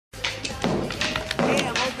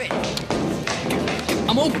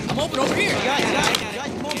I'm open over here. Guys,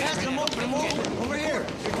 come on, pass it. I'm open. Over here.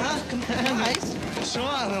 Huh? Come on, nice.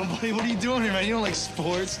 Sean, little buddy, what are you doing here, man? You don't like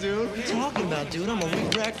sports, dude? What are you talking about, dude? I'm a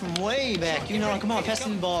weak rack from way back. You know, come on, pass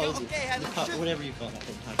me the ball. Okay, The cup, whatever you call it.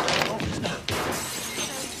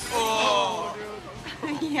 Oh,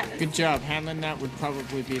 Yeah. Good job. Handling that would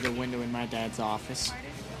probably be the window in my dad's office.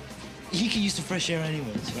 He could use some fresh air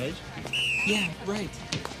anyways, right? Yeah, right.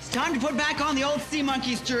 It's time to put back on the old Sea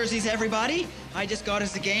Monkeys jerseys, everybody. I just got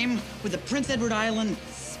us a game with the Prince Edward Island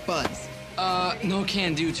Spuds. No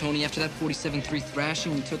can do, Tony. After that 47-3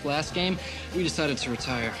 thrashing we took last game, we decided to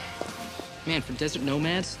retire. Man, for desert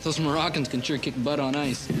nomads, those Moroccans can sure kick butt on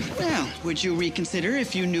ice. Well, would you reconsider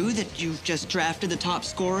if you knew that you've just drafted the top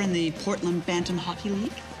scorer in the Portland Bantam Hockey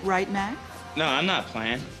League? Right, Mac? No, I'm not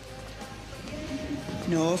playing.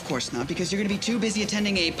 No, of course not, because you're going to be too busy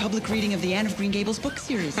attending a public reading of the Anne of Green Gables book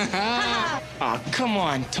series. Oh, come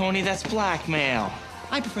on, Tony, that's blackmail.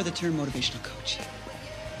 I prefer the term motivational coach.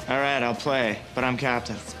 All right, I'll play, but I'm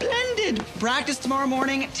captain. Splendid! Practice tomorrow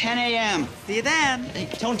morning at 10 a.m. See you then. Hey,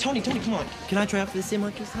 Tony, come on. Can I try out for the Sea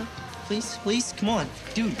Monkeys, huh? Please, come on.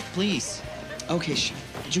 Dude, please. Okay, sure.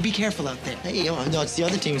 But you be careful out there. Hey, no, it's the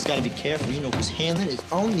other team who's got to be careful. You know who's handling it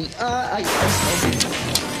on the...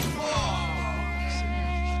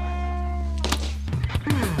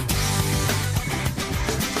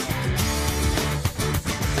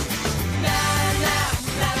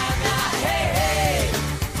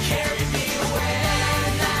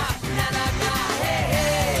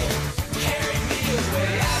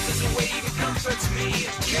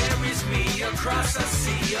 Across a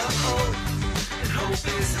sea of hope, and hope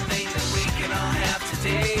is the thing that we can all have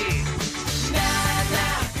today. Na na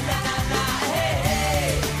na na na, hey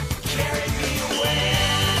hey, carry me away.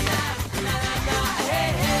 Na na na na,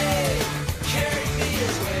 hey hey, carry me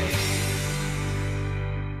away.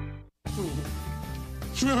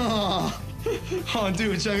 Oh,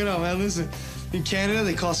 dude, check it out, man. Listen, in Canada,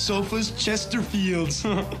 they call sofas Chesterfields.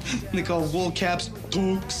 They call wool caps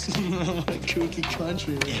toques. What a kooky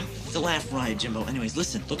country. Yeah, it's a laugh riot, Jimbo. Anyways,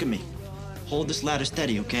 listen, look at me. Hold this ladder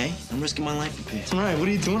steady, okay? I'm risking my life up here. All right, what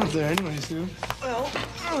are you doing up there anyways, dude? Well,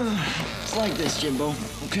 it's like this, Jimbo,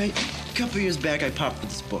 okay? A couple years back, I popped with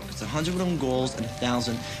this book. It's 101 goals in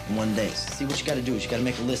 1,001 days. See, what you gotta do is you gotta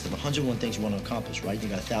make a list of 101 things you want to accomplish, right? You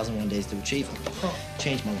got 1,001 days to achieve them.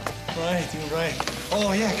 Changed my life. Right, dude, right.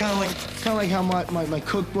 Oh, yeah, kind of like how my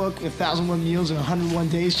cookbook, 1,001 meals in 101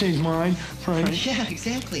 days, changed mine, right? Yeah,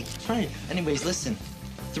 exactly. Right. Anyways, listen.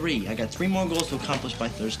 I got 3 more goals to accomplish by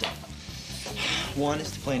Thursday. One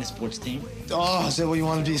is to play in a sports team. Oh, is that what you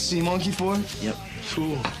want to be a sea monkey for? Yep.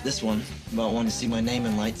 Cool. This one, about wanting to see my name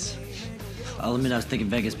in lights. I'll admit I was thinking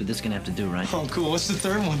Vegas, but this is gonna have to do, right? Oh, cool. What's the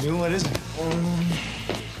third one, dude? What is it?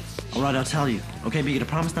 All right, I'll tell you. Okay, but you gotta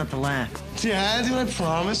promise not to laugh. Yeah, dude, I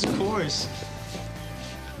promise, of course.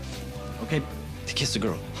 Okay, to kiss a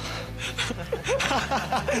girl.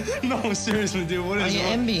 No, seriously, dude, what is I it?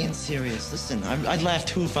 am being serious. Listen, I'd laugh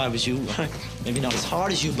too if I was you. Maybe not as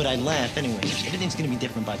hard as you, but I'd laugh anyway. Everything's gonna be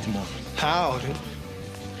different by tomorrow. How, dude?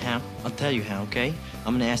 How? I'll tell you how, okay?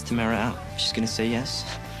 I'm gonna ask Tamara out. She's gonna say yes.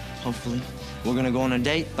 Hopefully. We're gonna go on a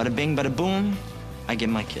date. Bada bing, bada boom. I get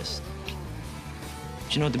my kiss.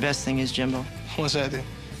 But you know what the best thing is, Jimbo? What's that, dude?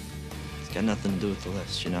 It's got nothing to do with the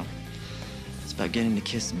list, you know? It's about getting to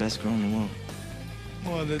kiss the best girl in the world.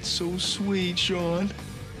 Oh, that's so sweet, Sean.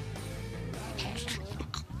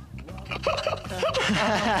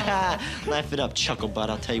 Laugh it up, chuckle butt.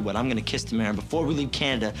 I'll tell you what, I'm gonna kiss Tamara before we leave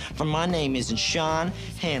Canada, for my name isn't Sean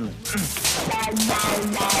Hanlon.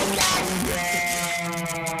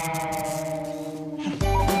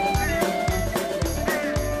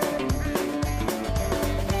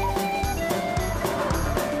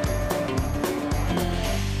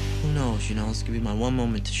 Who knows, you know, this could be my one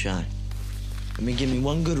moment to shine. I mean, give me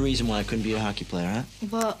one good reason why I couldn't be a hockey player, huh?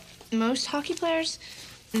 Well, most hockey players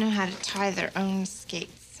know how to tie their own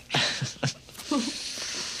skates.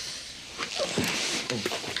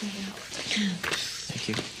 Thank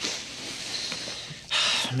you.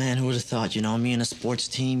 Man, who would have thought, you know, me and a sports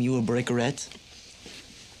team, you a breakerette?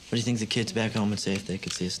 What do you think the kids back home would say if they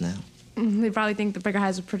could see us now? They probably think the Breaker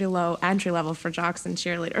has a pretty low entry level for jocks and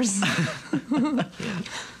cheerleaders. Yeah.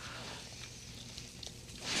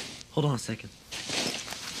 Hold on a second.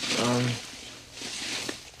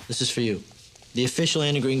 This is for you. The official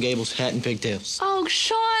Anne of Green Gables hat and pigtails. Oh,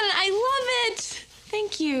 Sean, I love it.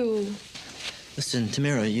 Thank you. Listen,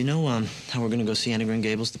 Tamara, you know how we're gonna go see Anne of Green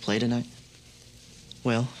Gables to play tonight?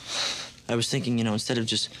 Well, I was thinking, you know, instead of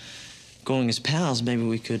just going as pals, maybe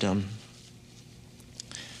we could, I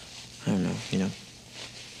don't know, you know,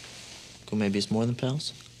 go maybe as more than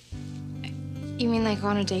pals? You mean like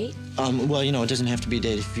on a date? Well, you know, it doesn't have to be a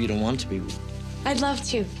date if you don't want it to be. I'd love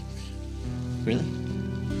to. Really?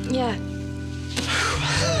 Yeah.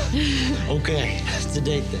 Okay, it's a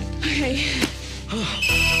date then. Okay.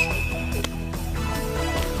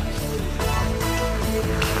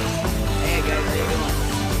 Hey, guys, how you doing?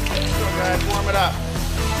 Go guys, warm it up.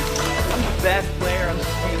 I'm the best player on the team.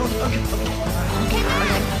 Get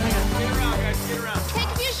around, guys, get around. Take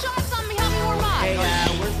a few shots on me, help me warm up. Hey,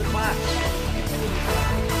 where's the clap?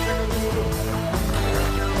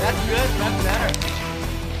 That's good, that's better.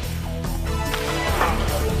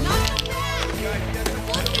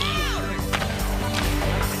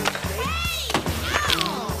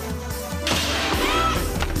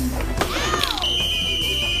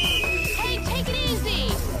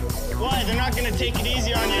 Why? They're not gonna take it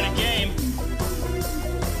easy on you in a game.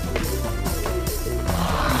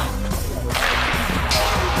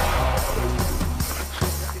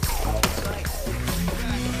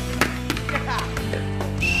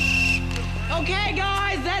 Okay,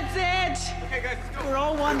 guys, that's it. Okay, guys, let's go. We're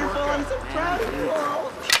all wonderful. I'm so proud of you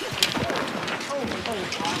all.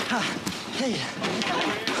 Hey.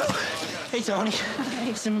 Hey, Tony.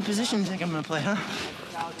 Some position you think I'm gonna play, huh?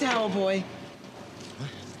 Towel boy.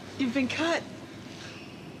 You've been cut.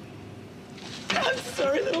 I'm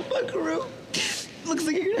sorry, little buckaroo. Looks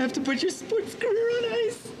like you're gonna have to put your sports career on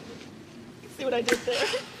ice. See what I did there?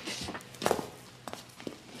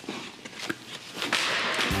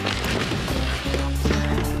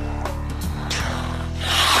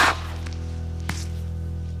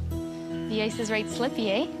 The ice is right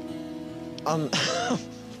slippy, eh?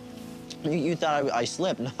 You thought I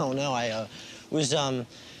slipped? No, I was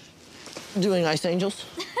doing Ice Angels.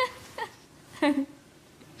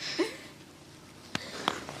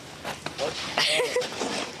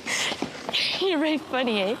 You're right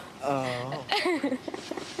funny, eh? Oh.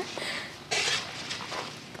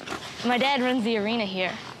 My dad runs the arena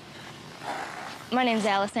here. My name's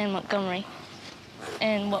Alice Ann Montgomery.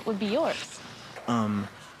 And what would be yours?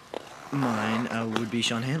 Mine would be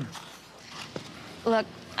Sean Hannon. Look,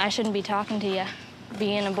 I shouldn't be talking to you,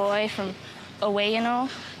 being a boy from away and all.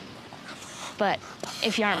 But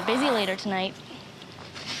if you aren't busy later tonight,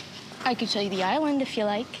 I could show you the island if you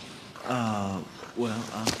like. Well,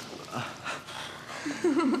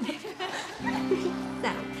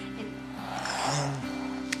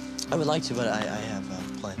 I would like to, but I have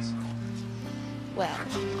plans. Well,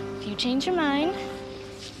 if you change your mind,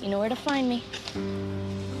 you know where to find me.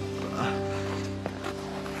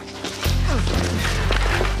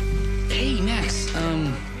 Hey, Max, don't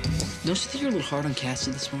you think you're a little hard on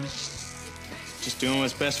Cassie this morning? Just doing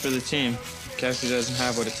what's best for the team. Cassie doesn't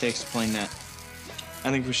have what it takes to play net. I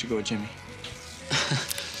think we should go with Jimmy.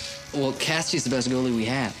 Well, Cassie's the best goalie we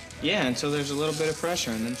have. Yeah, until there's a little bit of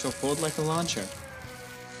pressure, and then she'll fold like a launcher.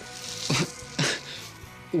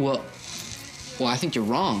 Well, I think you're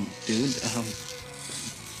wrong, dude.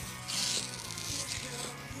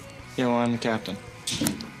 Yeah, well, I'm the captain.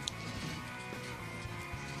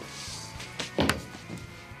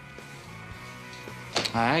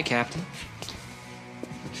 Hi, Captain.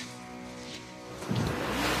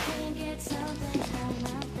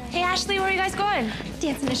 Hey, Ashley, where are you guys going?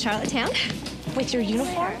 Dancing to Charlottetown. With your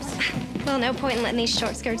uniforms? Well, no point in letting these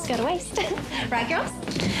short skirts go to waste. Right, girls?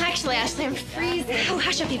 Actually, Ashley, I'm freezing. Oh,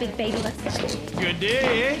 hush up, you big baby. Let's go. Good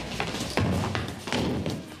day, eh?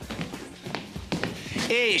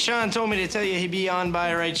 Hey, Sean told me to tell you he'd be on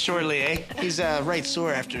by right shortly, eh? He's right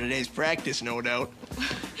sore after today's practice, no doubt.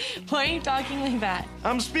 Why are you talking like that?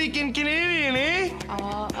 I'm speaking Canadian, eh?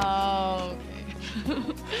 Oh, okay.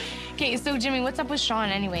 Okay, so Jimmy, what's up with Sean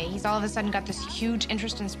anyway? He's all of a sudden got this huge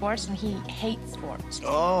interest in sports and he hates sports.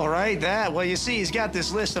 Oh, right, that. Well, you see, he's got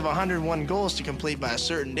this list of 101 goals to complete by a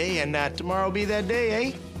certain day, and tomorrow will be that day,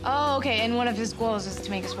 eh? Oh, okay, and one of his goals is to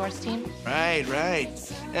make a sports team? Right.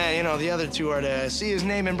 You know, the other two are to see his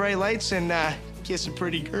name in bright lights and kiss a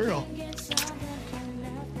pretty girl.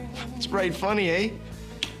 It's right funny, eh?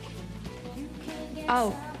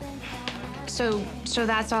 Oh, so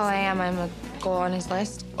that's all I am. I'm a goal on his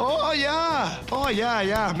list? Oh,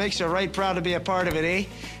 yeah. Makes you right proud to be a part of it, eh?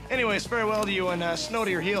 Anyways, farewell to you and snow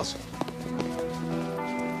to your heels.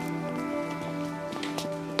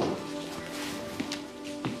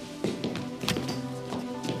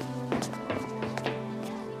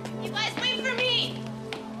 You guys wait for me!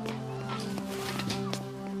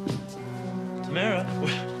 Tamara?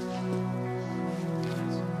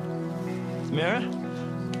 Tamara?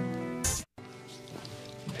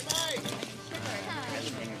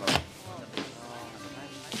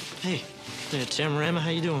 Hey, Tamarama, how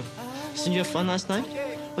you doing? Didn't you have fun last night?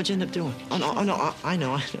 What'd you end up doing? Oh, no, I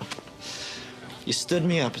know. You stood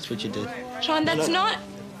me up. It's what you did. Sean, that's not...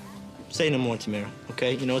 Say no more, Tamara,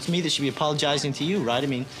 okay? You know, it's me that should be apologizing to you, right? I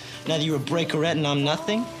mean, now that you're a breakerette and I'm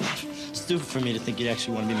nothing, it's stupid for me to think you'd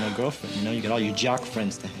actually want to be my girlfriend. You know, you got all your jock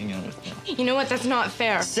friends to hang out with now. You know what? That's not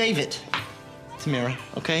fair. Save it, Tamara,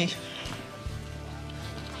 okay?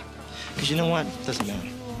 Because you know what? It doesn't matter.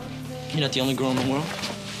 You're not the only girl in the world.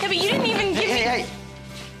 Yeah, but you didn't even give me... Hey!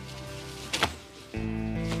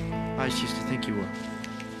 I just used to think you were.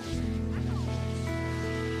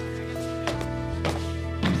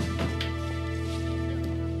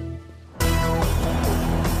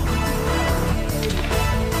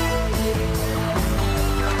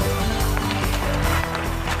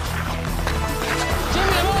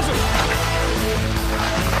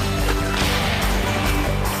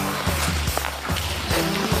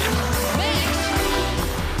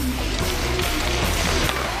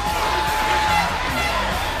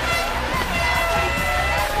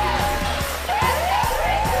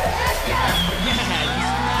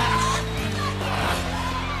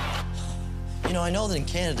 You know, I know that in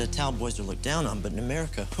Canada, towel boys are looked down on, but in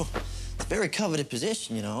America, it's a very coveted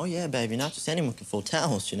position, you know. Oh, yeah, baby, not just anyone can fold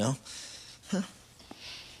towels, you know. Huh.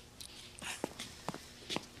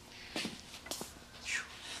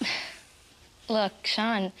 Look,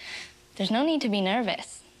 Sean, there's no need to be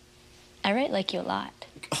nervous. I write like you a lot.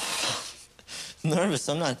 Nervous?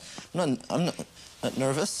 I'm not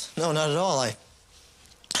nervous. No, not at all.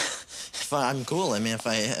 I'm cool. I mean, if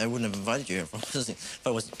I wouldn't have invited you here if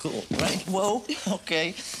I wasn't cool, right? Whoa,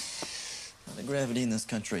 okay. Not the gravity in this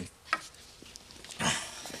country.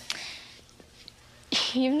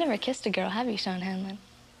 You've never kissed a girl, have you, Sean Hanlon?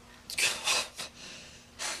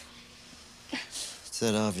 It's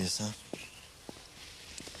that obvious, huh?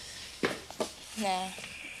 Nah,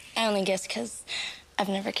 I only guess because I've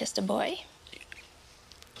never kissed a boy.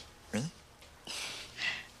 Really?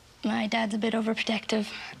 My dad's a bit overprotective.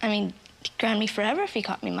 I mean, he'd ground me forever if he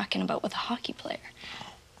caught me mucking about with a hockey player.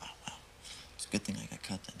 Oh, wow. It's a good thing I got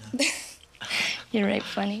caught then, huh? You're right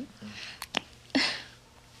funny.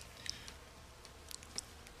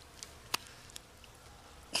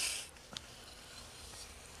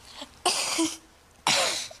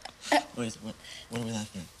 Wait, what are we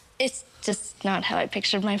laughing at? It's just not how I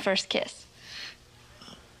pictured my first kiss.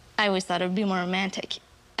 I always thought it would be more romantic.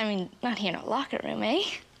 I mean, not here in a locker room, eh?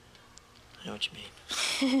 I know what you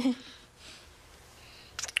mean.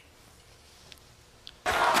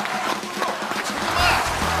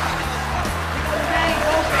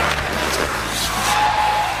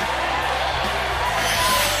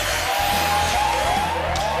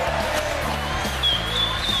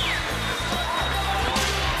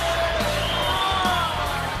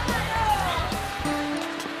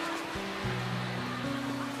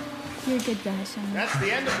 You're a good guy, Sean. That's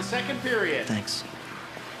the end of the second period. Thanks.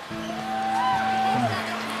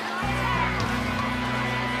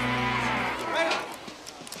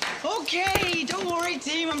 Okay, don't worry,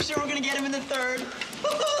 team. I'm sure we're gonna get him in the third.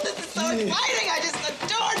 This is so exciting. I just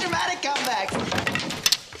adore dramatic comebacks.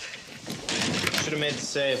 Should have made the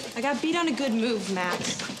save. I got beat on a good move,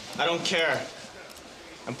 Max. I don't care.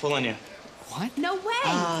 I'm pulling you. What? No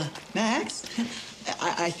way! Max?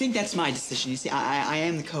 I think that's my decision. You see, I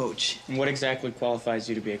am the coach. And what exactly qualifies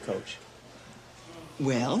you to be a coach?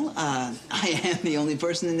 Well, I am the only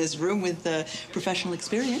person in this room with professional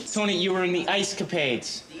experience. Tony, you were in the Ice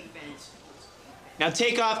Capades. Now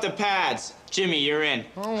take off the pads. Jimmy, you're in.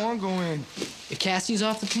 Oh, I'm going. If Cassie's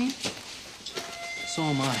off the team, so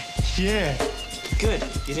am I. Yeah. Good.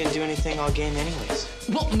 You didn't do anything all game anyways.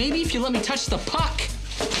 Well, maybe if you let me touch the puck.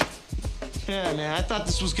 Yeah, man, I thought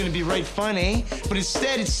this was gonna be right fun, eh? But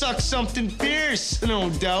instead, it sucks something fierce, no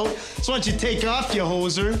doubt. So why don't you take off, you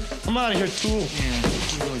hoser? I'm out of here, too. Yeah,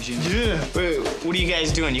 you go, Jimmy. Yeah. Wait, what are you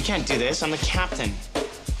guys doing? You can't do this. I'm the captain.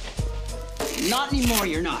 Not anymore,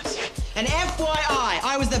 you're not. And FYI,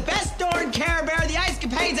 I was the best darn Care Bear the Ice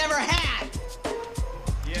Capades ever had.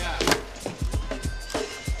 Yeah.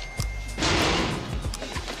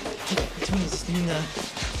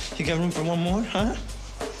 You got room for one more, huh?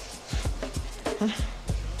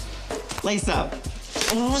 Lace up.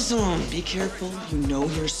 Awesome. Be careful, you know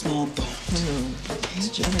you're small bone.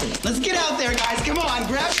 Johnny. Let's get out there, guys. Come on,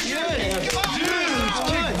 grab your shirt. Come on.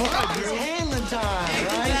 It's handling time,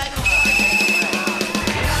 right?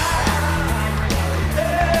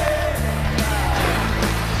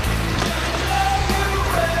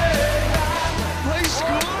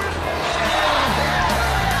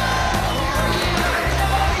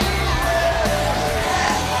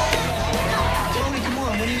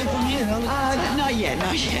 Not yet.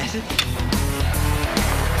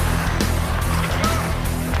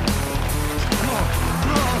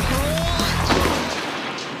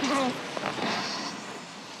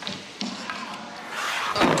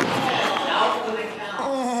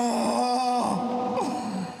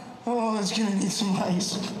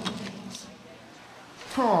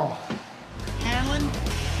 Oh. Hanlon,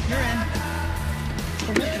 you're in.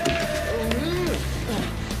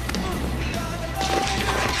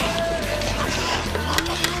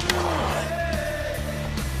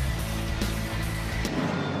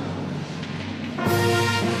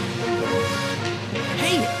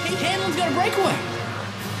 Hey, Hanlon's got a breakaway.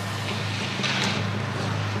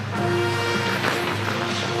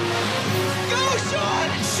 Go, Sean!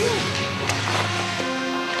 Shoot!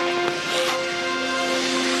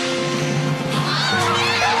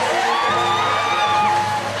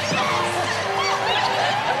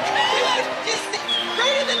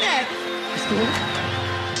 Right in the net!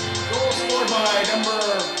 Goal scored by number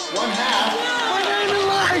 1/2.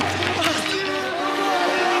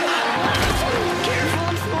 Careful,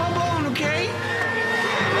 I'm small bone, okay?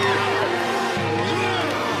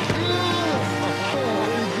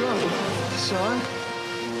 Son?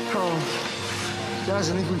 Oh, guys,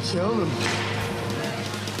 I think we killed him.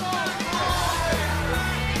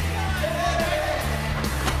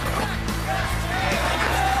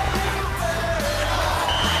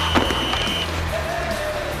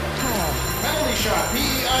 Penalty shot,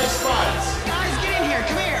 PEI Spuds. Guys, get in here,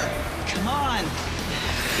 come here! Come on!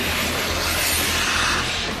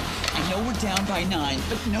 I know we're down by 9,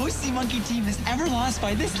 but no Sea Monkey team has ever lost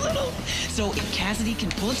by this little. So if Cassidy can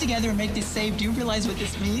pull it together and make this save, do you realize what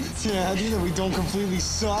this means? Yeah, do that we don't completely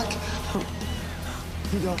suck.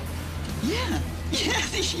 We don't. Yeah,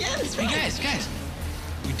 that's right. Hey, guys.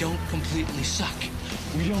 We don't completely suck.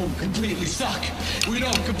 We don't completely suck. We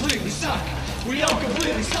don't completely suck. We don't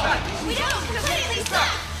completely suck. We don't completely suck.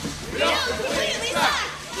 We don't completely suck.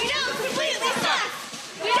 We don't completely suck.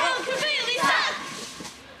 We don't completely suck.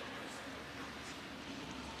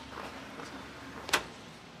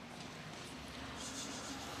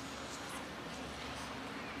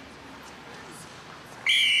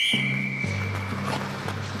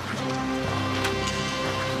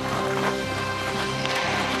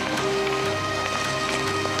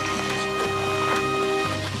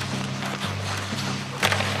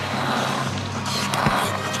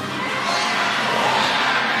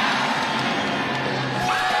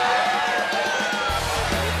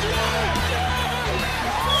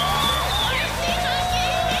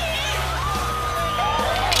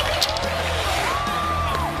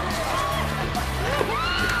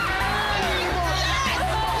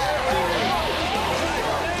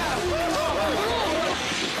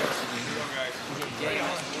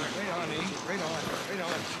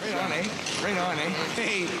 Right on, eh?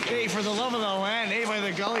 Hey, for the love of the land, by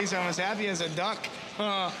the gullies, I'm as happy as a duck.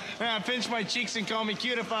 Pinch my cheeks and call me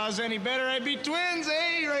cute. If I was any better, I'd be twins,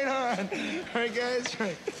 eh? Right on. Right, guys?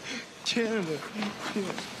 Right. Canada.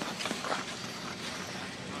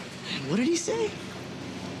 What did he say?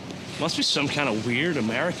 Must be some kind of weird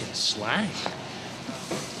American slang.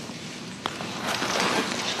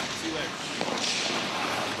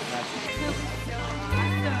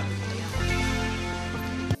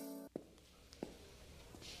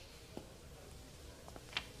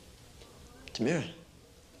 Tamira.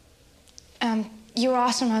 You were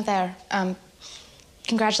awesome out there.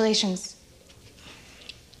 Congratulations.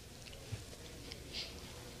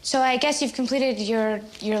 So I guess you've completed your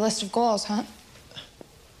list of goals, huh?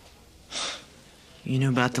 You knew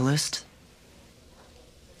about the list?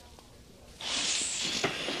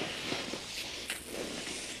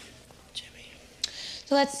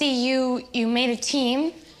 So let's see, you made a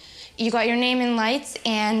team, you got your name in lights,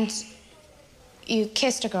 and you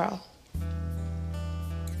kissed a girl.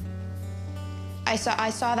 I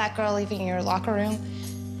saw that girl leaving your locker room.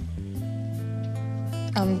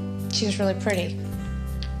 She was really pretty.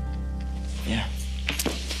 Yeah.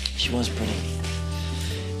 She was pretty.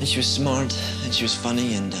 And she was smart, and she was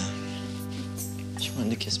funny, and she wanted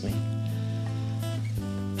to kiss me.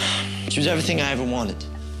 She was everything I ever wanted,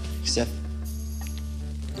 except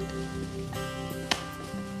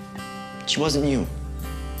she wasn't you,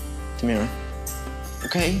 Tamira.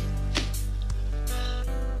 Okay?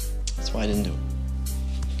 That's why I didn't do it.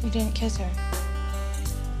 You didn't kiss her.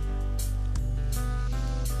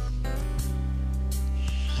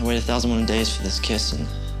 I waited 1,001 days for this kiss, and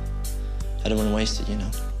I didn't want to waste it, you know.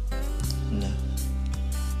 And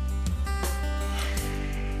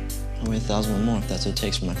I'll wait 1,001 more if that's what it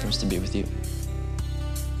takes for my first to be with you.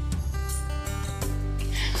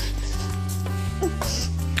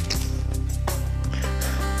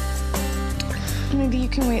 Maybe you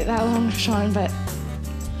can wait that long, Sean, but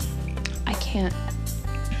I can't.